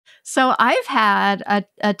So I've had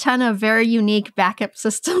a ton of very unique backup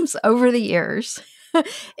systems over the years,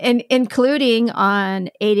 including on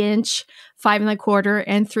 8-inch, 5 1/4,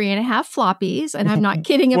 and 3.5 floppies. And I'm not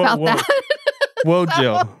kidding about that. Whoa,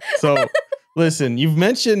 Jill. So listen, you've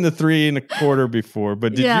mentioned the 3 1/4 before,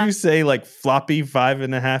 but did you say like floppy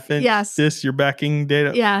 5.5 inch disc you're backing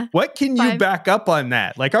data? Yeah. What can you back up on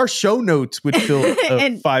that? Like our show notes would fill a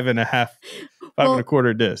 5.5, 5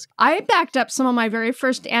 1/4 disc. I backed up some of my very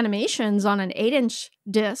first animations on an 8-inch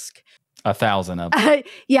disc. 1,000 of them.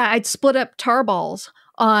 I'd split up tar balls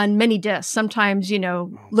on many discs, sometimes,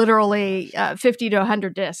 literally 50 to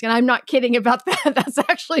 100 discs. And I'm not kidding about that. That's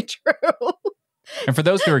actually true. And for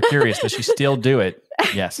those who are curious, does she still do it?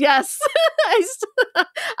 Yes. Yes.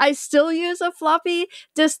 I still use a floppy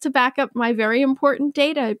disk to back up my very important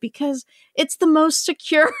data because it's the most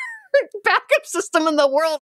secure backup system in the world.